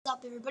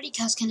up, everybody?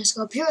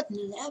 Kinescope here with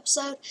another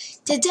episode.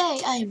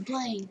 Today I am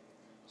playing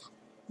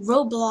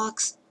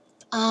Roblox,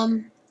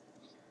 called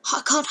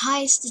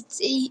Heist.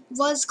 It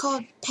was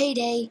called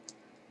Payday,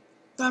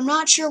 but I'm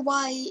not sure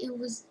why it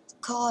was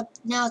called,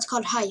 now it's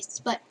called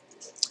Heist. But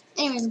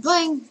anyways, I'm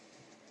playing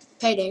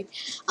Payday.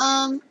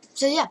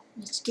 So yeah,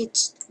 let's get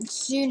as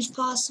soon as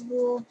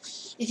possible.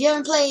 If you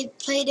haven't played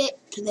Payday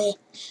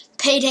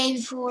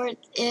before,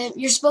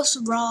 you're supposed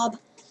to rob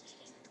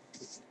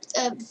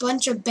a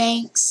bunch of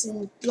banks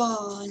and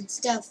blah and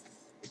stuff.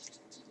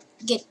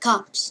 Get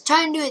cops.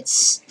 Try and do it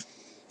stealthily.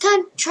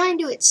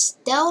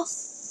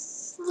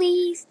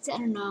 I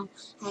don't know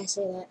how to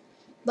say that,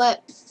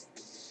 but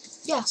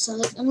yeah.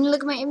 So I'm gonna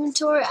look at my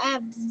inventory. I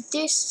have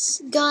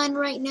this gun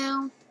right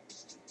now,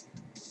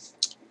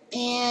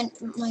 and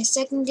my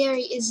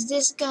secondary is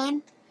this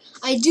gun.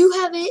 I do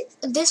have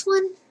this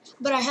one,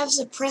 but I have a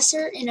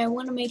suppressor, and I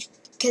want to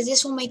because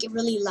this will make it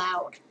really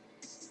loud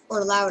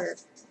or louder.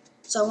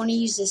 So I want to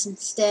use this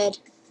instead.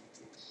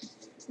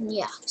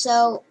 Yeah,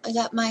 so I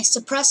got my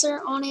suppressor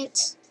on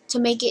it to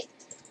make it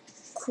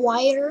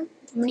quieter.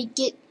 I'm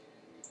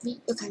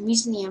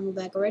using the ammo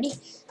bag already.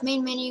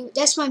 Main menu,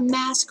 that's my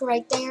mask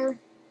right there,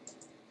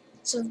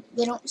 so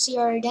they don't see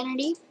our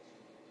identity.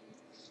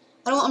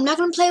 I'm not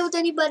going to play with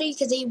anybody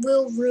because they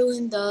will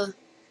ruin the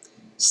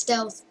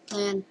stealth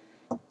plan.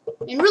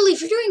 And really,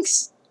 if you're doing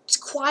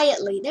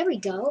quietly, there we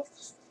go.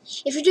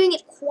 If you're doing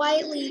it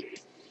quietly,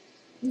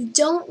 you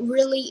don't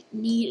really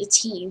need a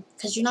team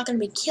because you're not going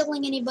to be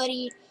killing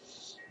anybody.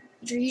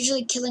 You're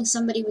usually killing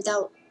somebody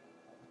without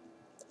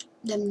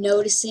them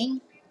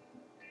noticing.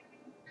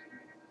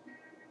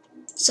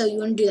 So you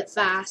want to do that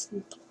fast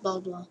and blah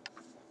blah.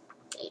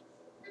 Okay.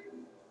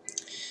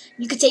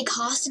 You could take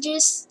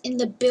hostages in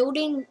the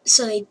building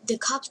so the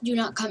cops do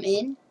not come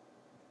in.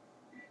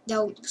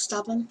 They'll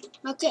stop them.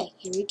 Okay,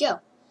 here we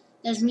go.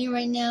 There's me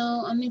right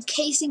now. I'm in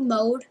casing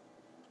mode.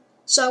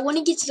 So I want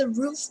to get to the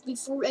roof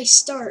before I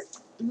start.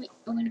 I'm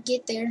going to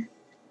get there.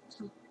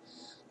 So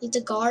let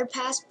the guard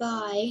pass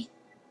by.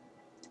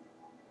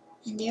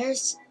 And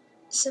there's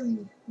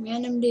some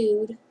random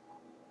dude.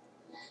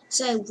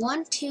 So I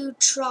want to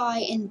try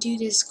and do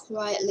this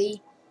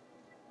quietly.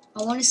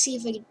 I want to see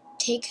if I can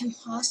take him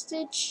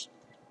hostage,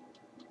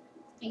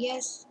 I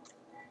guess.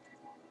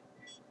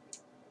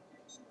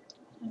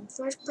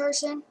 First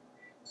person.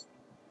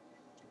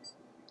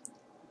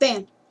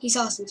 Bam! He's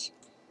hostage.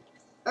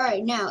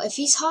 Alright, now, if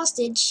he's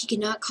hostage, he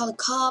cannot call the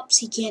cops,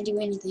 he can't do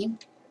anything.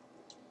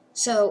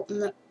 So, I'm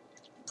going to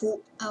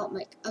pull out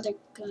my other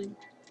gun.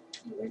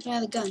 Where's my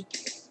other gun?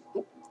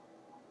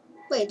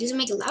 Wait, does it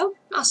make it loud?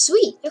 Oh,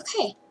 sweet.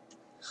 Okay.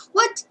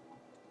 What?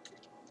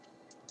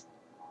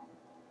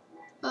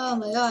 Oh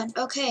my god.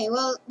 Okay,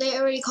 well, they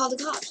already called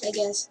the cops, I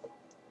guess.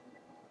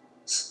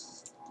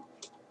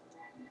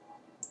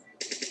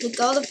 Look,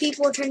 all the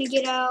people are trying to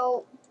get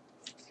out.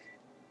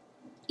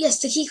 Yes,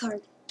 the key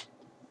card.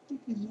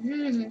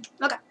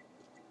 Okay.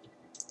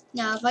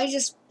 Now, if I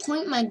just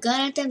point my gun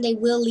at them, they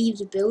will leave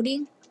the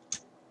building.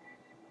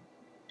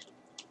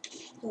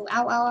 Oh,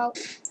 ow, ow, ow.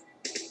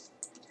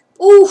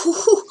 Ooh,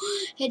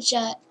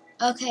 headshot.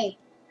 Okay.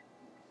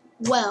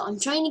 Well, I'm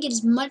trying to get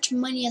as much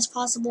money as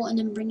possible and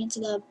then bring it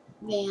to the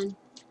van.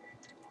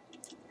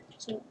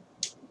 So,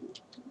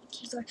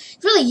 it's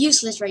really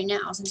useless right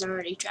now since I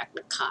already tracked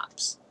the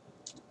cops.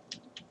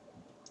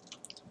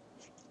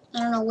 I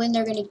don't know when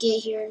they're gonna get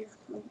here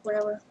or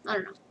whatever. I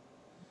don't know.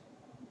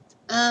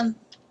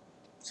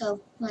 So,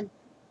 come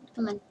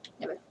on,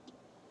 there we go.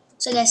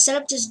 So I set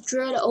up this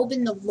drill to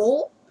open the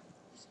vault,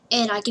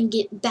 and I can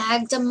get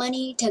bags of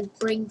money to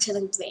bring to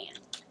the van.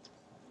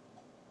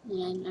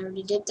 And I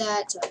already did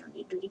that, so I don't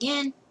need to do it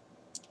again.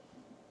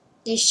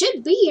 They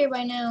should be here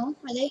by now,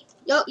 are they?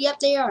 Oh, yep,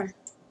 they are.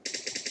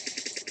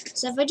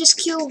 So if I just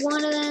kill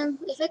one of them,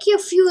 if I kill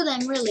a few of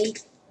them, really,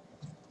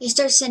 they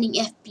start sending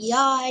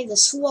FBI, the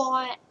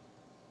SWAT.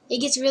 It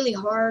gets really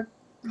harder.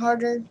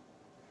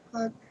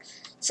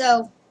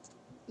 So,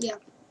 yeah.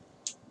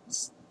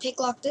 Let's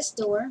picklock this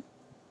door.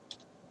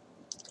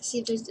 See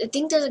if I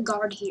think there's a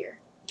guard here.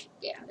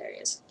 Yeah, there he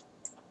is.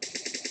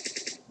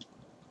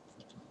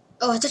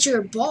 Oh, I thought you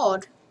were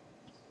bald.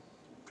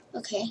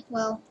 Okay,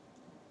 well.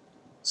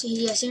 So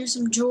yes, here's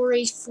some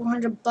jewelry,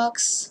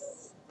 $400.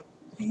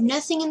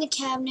 Nothing in the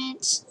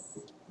cabinets.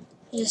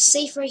 There's a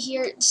safe right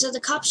here. So the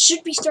cops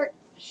should be start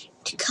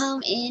to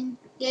come in.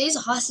 Yeah, there's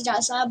a hostage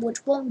outside,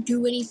 which won't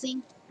do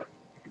anything.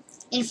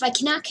 And if I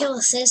cannot kill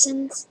the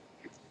citizens,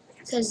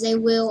 because they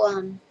will,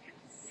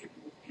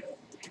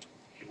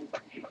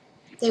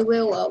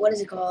 what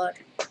is it called?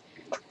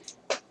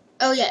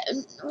 Oh yeah,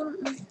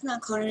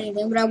 not called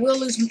anything, but I will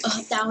lose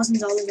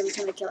 $1,000 every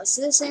time I kill a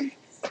citizen.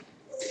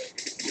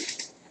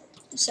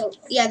 So,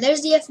 yeah,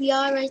 there's the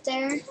FBI right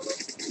there.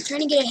 I'm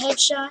trying to get a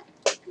headshot.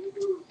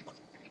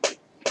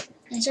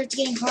 And it starts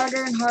getting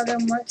harder and harder,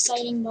 more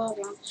exciting, blah,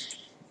 blah.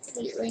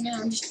 Wait, right now,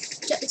 I'm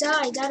just...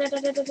 Die. There we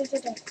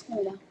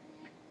go.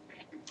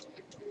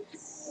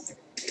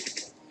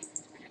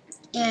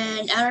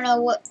 And I don't know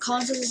what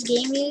console this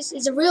game is.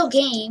 It's a real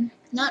game,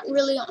 not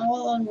really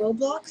all on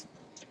Roblox.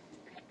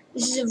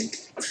 This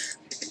is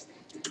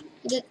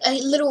a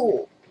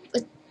little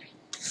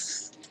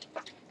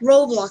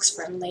Roblox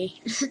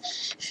friendly.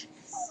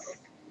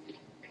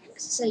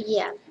 So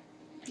yeah.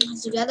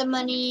 So grab the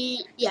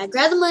money. Yeah,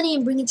 grab the money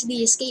and bring it to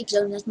the escape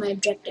zone. That's my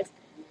objective.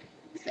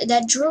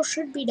 That drill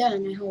should be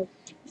done, I hope.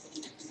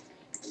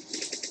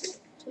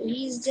 So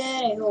he's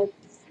dead, I hope.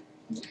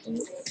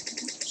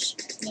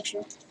 Make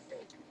sure.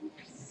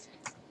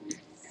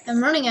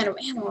 I'm running out of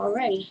ammo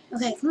already.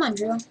 Okay, come on,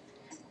 drill.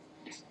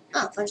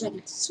 Oh, 5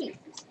 seconds. Sweet.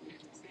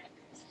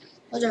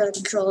 Those are the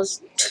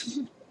controls.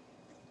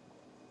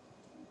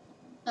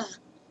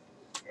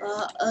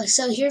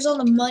 So here's all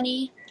the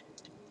money.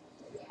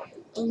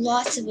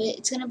 Lots of it.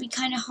 It's gonna be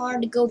kind of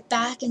hard to go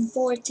back and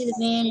forth to the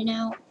van and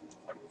out.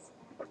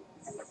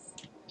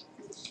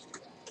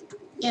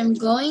 I'm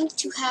going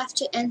to have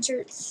to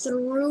enter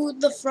through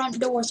the front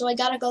door, so I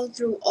gotta go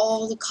through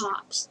all the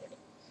cops.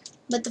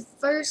 But the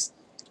first,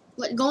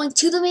 going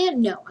to the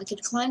van? No, I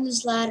could climb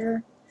this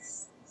ladder.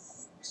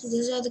 So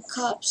those are the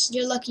cops.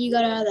 You're lucky you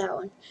got out of that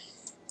one.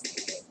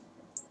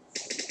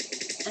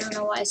 I don't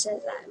know why I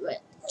said that,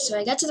 but so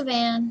I got to the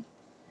van.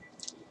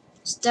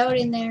 Just throw it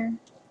in there.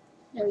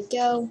 There we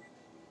go.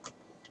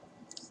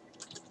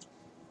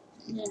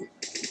 And then,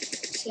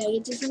 see, I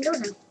get to the front door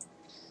now.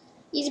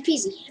 Easy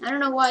peasy. I don't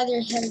know why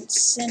they haven't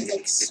sent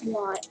like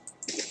SWAT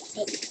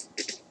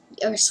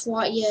or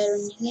SWAT yet or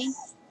anything.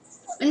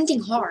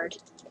 Anything hard.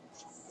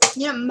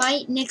 Yeah,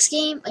 next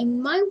game I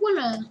might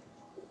wanna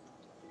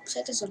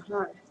set this on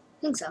hard.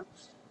 I think so.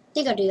 I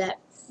think I'll do that.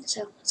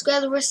 So let's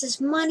grab the rest of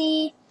this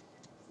money,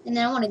 and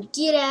then I want to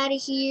get out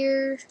of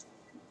here.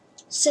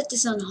 Set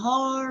this on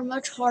hard,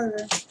 much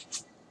harder.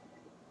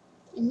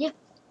 And yeah.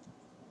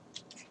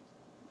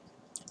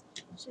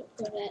 So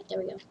go to that. There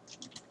we go.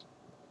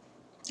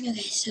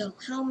 Okay, so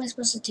how am I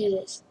supposed to do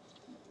this?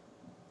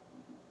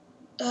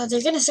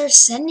 They're gonna start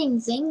sending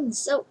things.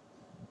 So,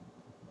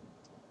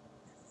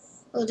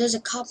 oh, there's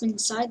a cop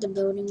inside the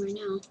building right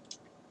now.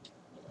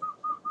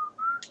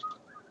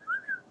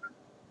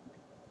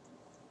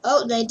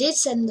 Oh, they did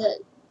send the.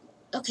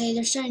 Okay,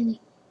 they're starting.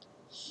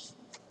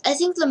 I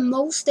think the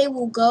most they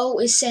will go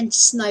is send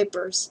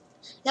snipers.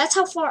 That's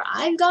how far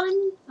I've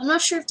gotten. I'm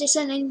not sure if they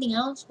send anything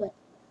else, but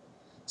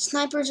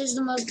snipers is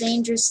the most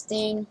dangerous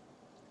thing.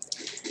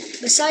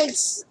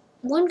 Besides,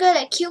 one guy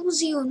that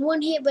kills you in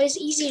one hit, but it's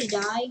easy to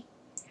die.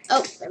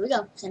 Oh, there we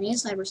go. Sending in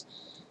snipers.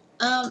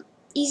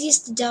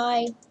 Easiest to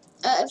die.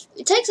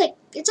 It takes like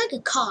it's like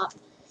a cop,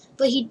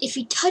 but if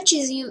he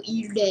touches you,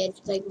 you're dead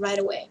like right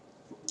away.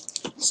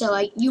 So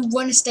you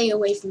want to stay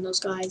away from those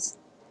guys,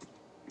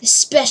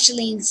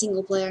 especially in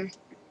single player.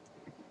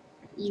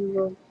 You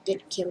will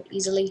get killed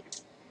easily.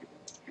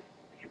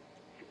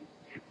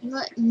 You know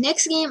what?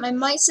 Next game, I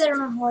might set it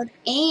on hard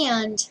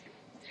and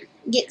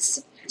get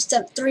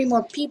 3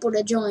 more people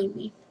to join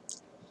me.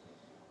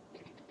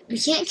 We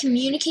can't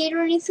communicate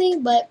or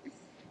anything, but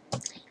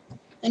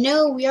I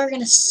know we are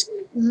gonna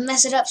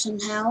mess it up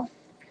somehow.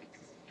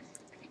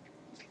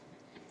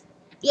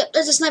 Yep,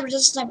 there's a sniper.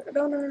 There's a sniper.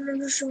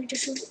 No, shoot me,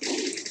 just shoot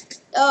me.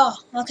 Oh,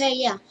 okay,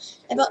 yeah.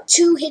 About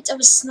 2 hits of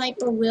a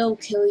sniper will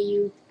kill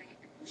you.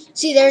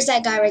 See, there's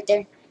that guy right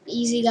there.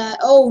 Easy guy.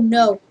 Oh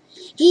no,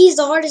 he's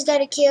the hardest guy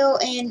to kill,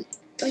 and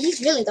he's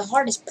really the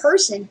hardest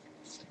person.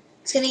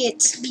 It's gonna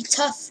be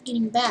tough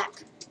getting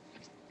back.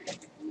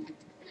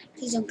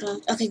 Please don't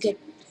come. Okay, good.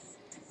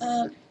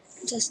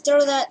 Just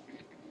throw that.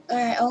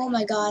 Alright, oh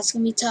my god, it's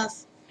gonna be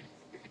tough.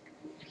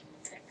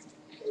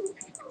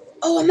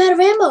 Oh, I'm out of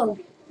ammo!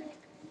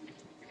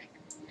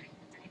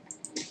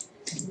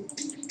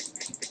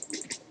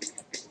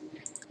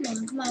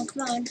 Come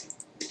on.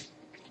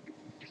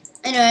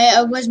 I know,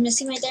 I was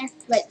missing right there,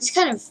 but it's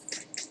kind of,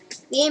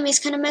 the aim is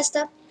kind of messed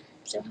up,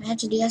 so I have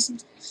to do that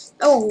sometimes.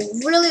 Oh,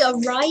 really? A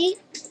riot?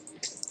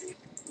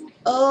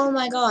 Oh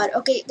my god.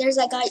 Okay, there's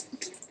that guy.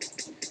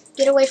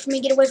 Get away from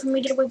me, get away from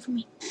me, get away from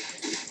me.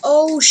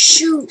 Oh,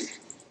 shoot.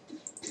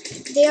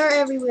 They are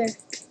everywhere.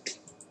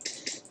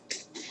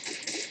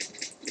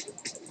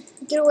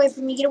 Get away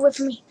from me, get away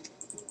from me.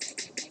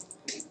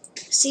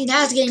 See,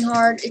 now it's getting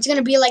hard. It's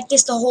gonna be like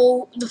this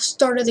the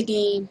start of the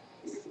game.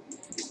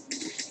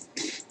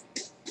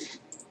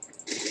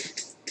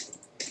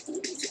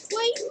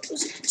 Wait,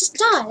 just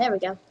die. There we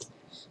go.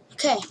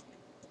 Okay.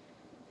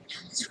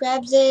 Let's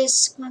grab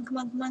this. Come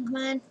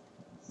on.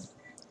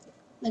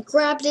 Let's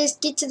grab this,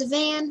 get to the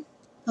van.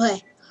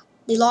 Okay.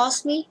 They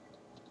lost me.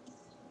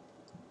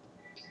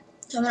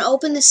 So I'm gonna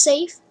open the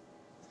safe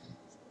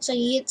so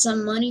you get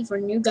some money for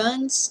new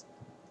guns.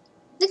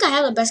 I think I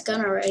have the best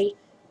gun already.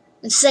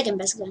 The second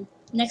best gun.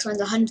 The next one's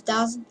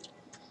 100,000.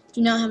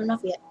 Do not have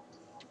enough yet.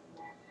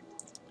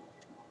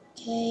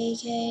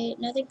 Okay.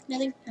 Nothing.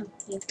 Oh,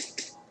 yeah.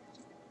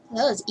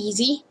 That was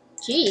easy.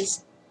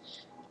 Jeez.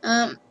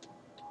 Okay,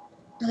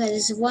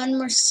 there's one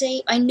more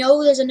safe. I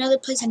know there's another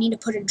place I need to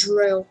put a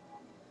drill.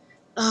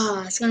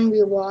 It's gonna be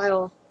a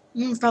while.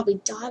 I'm gonna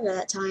probably die by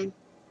that time.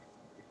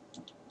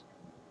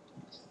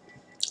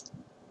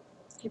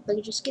 If I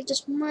could just get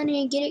this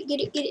money, get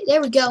it.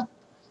 There we go.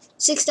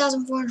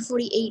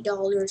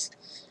 $6,448.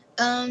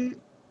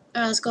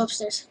 Alright, let's go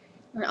upstairs.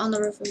 Or on the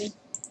roof, I mean.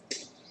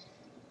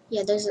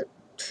 Yeah, there's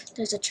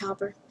a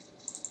chopper.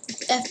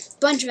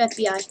 Bunch of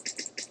FBI.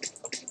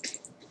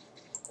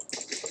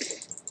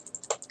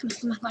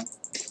 Come on.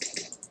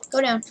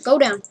 Go down,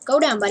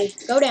 buddy.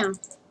 Go down.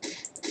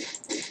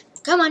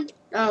 Come on.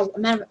 Oh,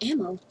 I'm out of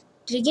ammo.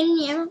 Did I get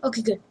any ammo?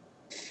 Okay, good.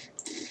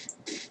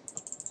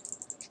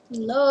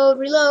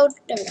 Reload.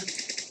 There we go.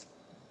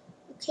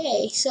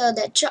 Okay, so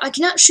I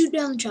cannot shoot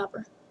down the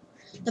chopper.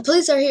 The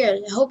police are here.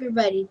 I hope you're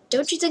ready.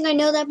 Don't you think I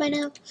know that by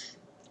now?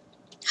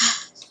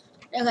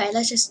 Okay,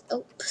 let's just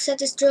set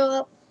this drill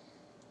up.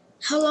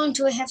 How long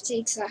do I have to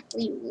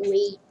exactly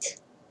wait?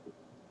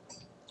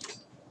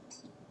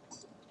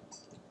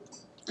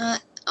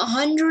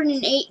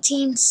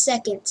 118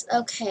 seconds.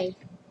 Okay.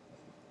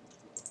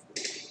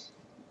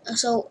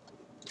 So,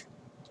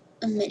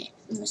 a minute,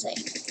 I'm gonna say.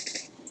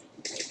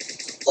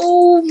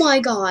 Oh my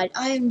god,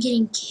 I am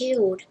getting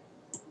killed.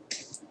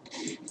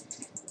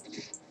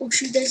 Oh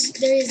shoot, there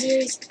he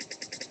is.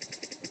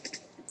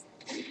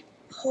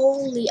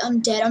 Holy, I'm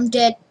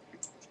dead.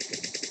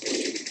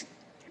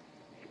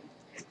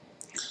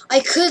 I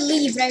could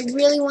leave, but I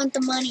really want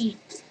the money.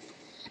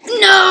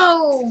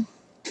 No!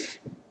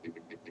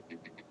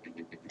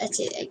 That's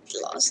it, I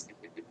lost.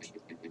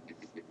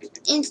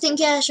 Instant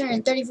cash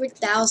earned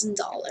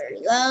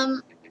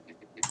 $34,000.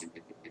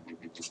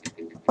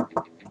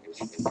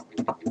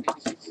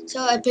 So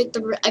I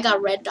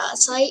got red dot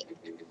sight.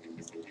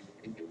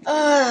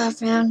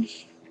 Man.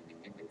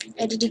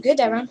 I did do good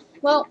that round.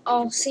 Well,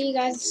 I'll see you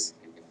guys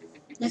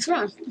next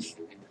round.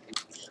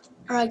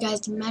 Alright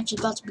guys, the match is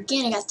about to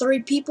begin. I got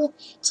 3 people.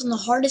 It's on the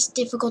hardest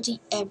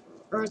difficulty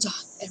ever.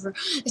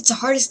 It's the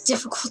hardest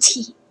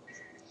difficulty.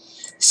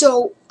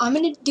 So, I'm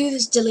going to do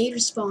this delayed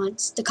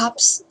response. The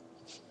cops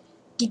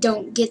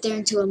don't get there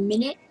until a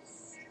minute.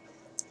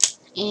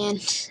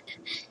 And,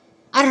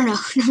 I don't know.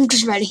 I'm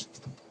just ready.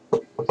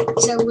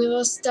 So, we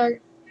will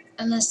start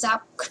unless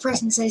that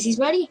person says he's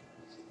ready.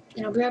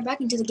 And I'll be right back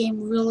until the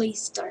game really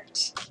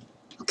starts.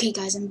 Okay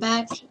guys, I'm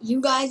back. You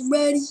guys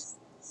ready?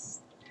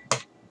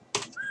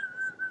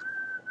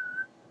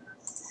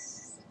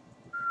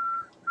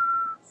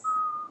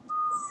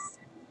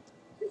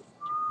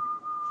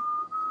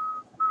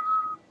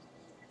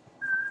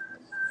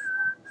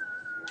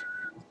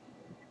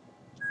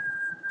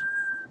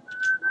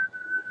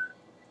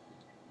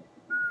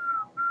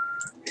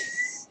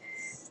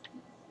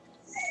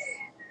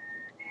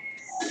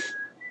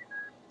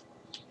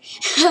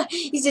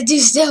 He said do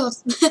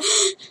stealth.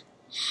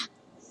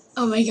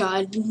 Oh my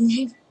god.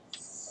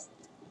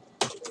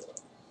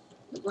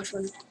 Which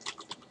one?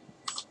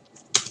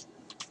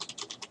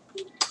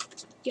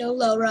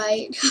 YOLO,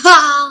 right?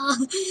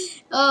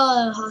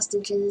 Oh,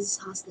 hostages.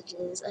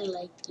 I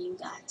like you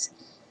guys.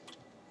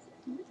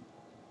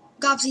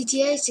 Cops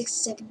ETA, 60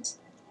 seconds.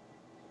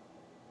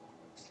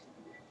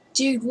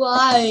 Dude,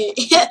 why?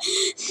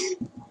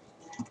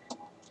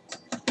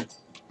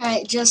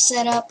 Alright, just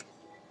set up.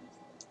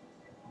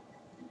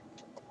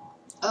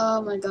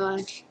 Oh my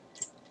god.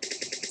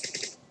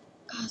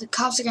 Oh, the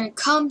cops are gonna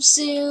come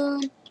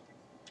soon.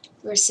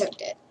 We're so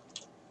dead.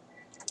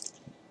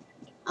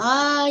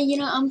 You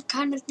know, I'm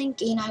kind of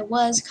thinking I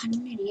was kind of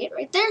an idiot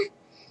right there.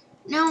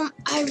 Now,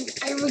 I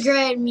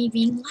regret me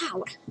being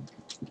loud.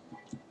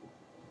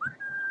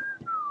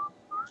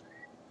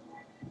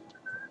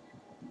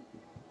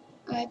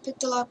 Alright, pick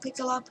the lock.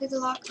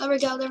 There we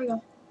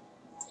go.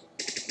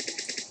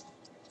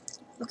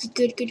 Okay,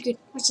 good.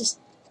 What's this?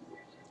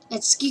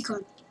 That's a ski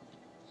card.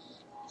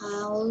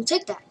 I'll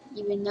take that,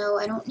 even though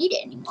I don't need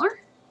it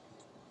anymore.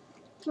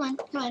 Come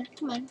on.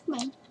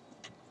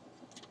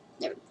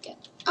 There we go.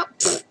 Oh,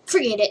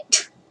 forget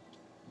it.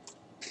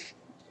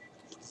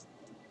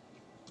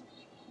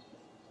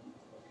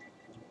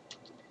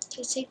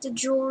 Let's take the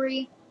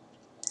jewelry.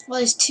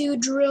 Well, these 2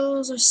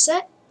 drills are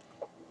set.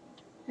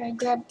 Alright,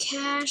 grab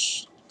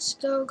cash. Let's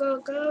go.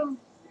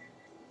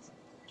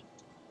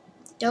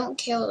 Don't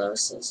kill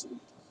those citizens.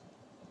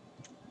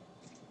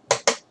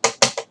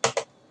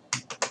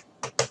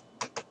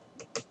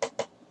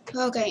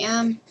 Okay,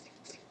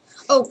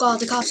 oh god,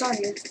 the cops are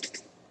here.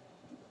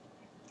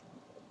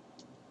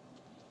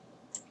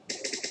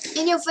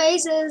 In your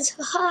faces!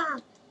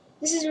 Haha!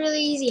 This is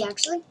really easy,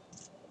 actually.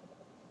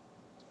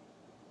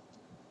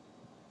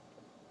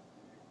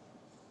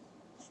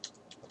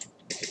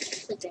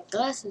 With that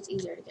glass, it's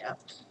easier to get up.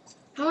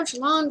 How much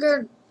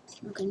longer?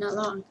 Okay, not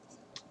long.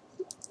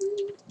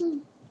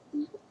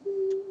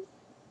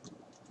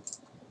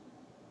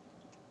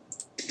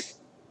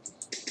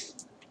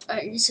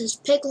 Alright, it says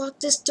pick lock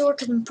this door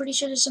because I'm pretty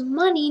sure there's some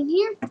money in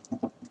here.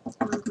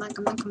 Come on.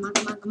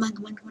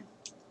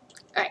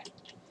 Alright.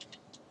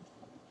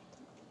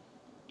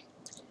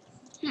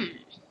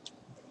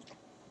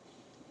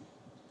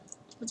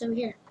 What's over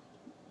here?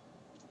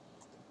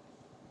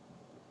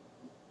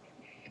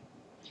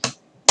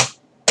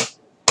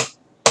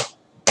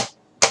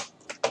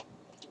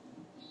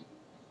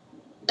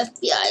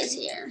 FBI's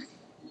here.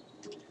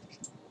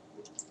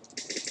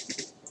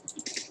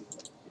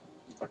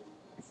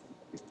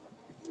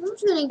 I'm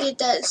just gonna get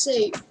that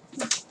safe.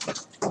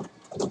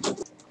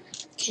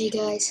 Okay,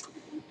 guys.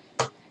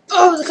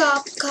 Oh, the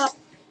cop.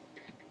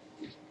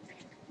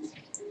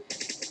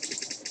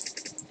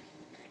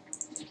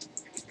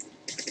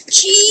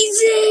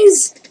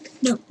 Jesus!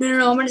 No,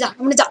 I'm gonna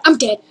die. I'm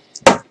dead.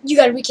 You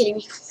gotta be kidding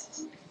me.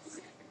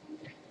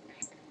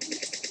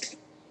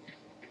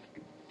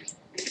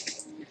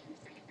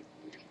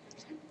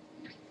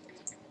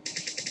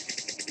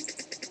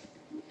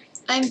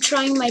 I'm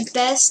trying my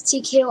best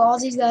to kill all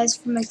these guys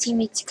for my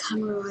teammates to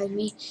come revive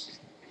me.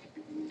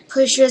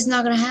 Pretty sure it's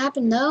not gonna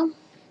happen though.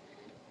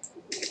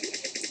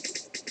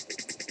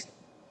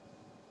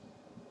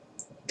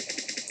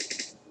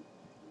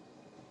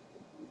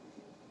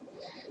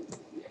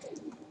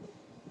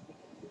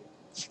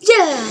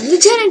 Yeah,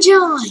 Lieutenant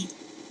John!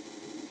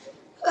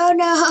 Oh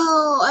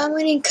no, I'm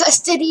in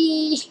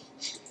custody.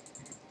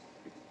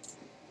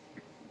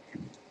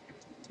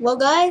 Well,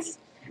 guys,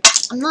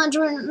 I'm not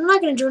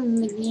gonna join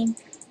in the game.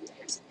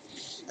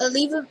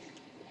 Leave it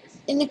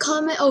in the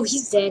comment. Oh,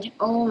 he's dead.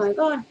 Oh my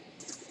god.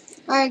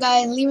 Alright,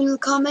 guys, leave in the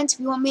comments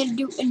if you want me to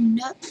do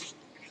another.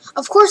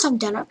 Of course I'm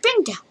done. I've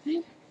been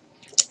down.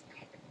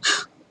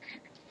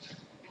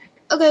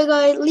 Okay,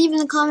 guys, leave in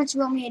the comments if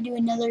you want me to do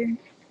another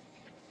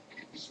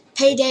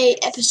Payday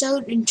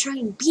episode and try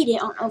and beat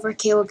it on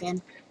Overkill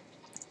again.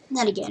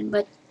 Not again,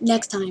 but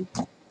next time.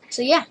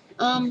 So yeah,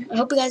 I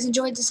hope you guys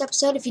enjoyed this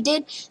episode. If you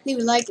did, leave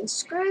a like and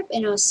subscribe,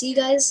 and I'll see you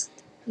guys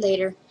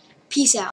later. Peace out.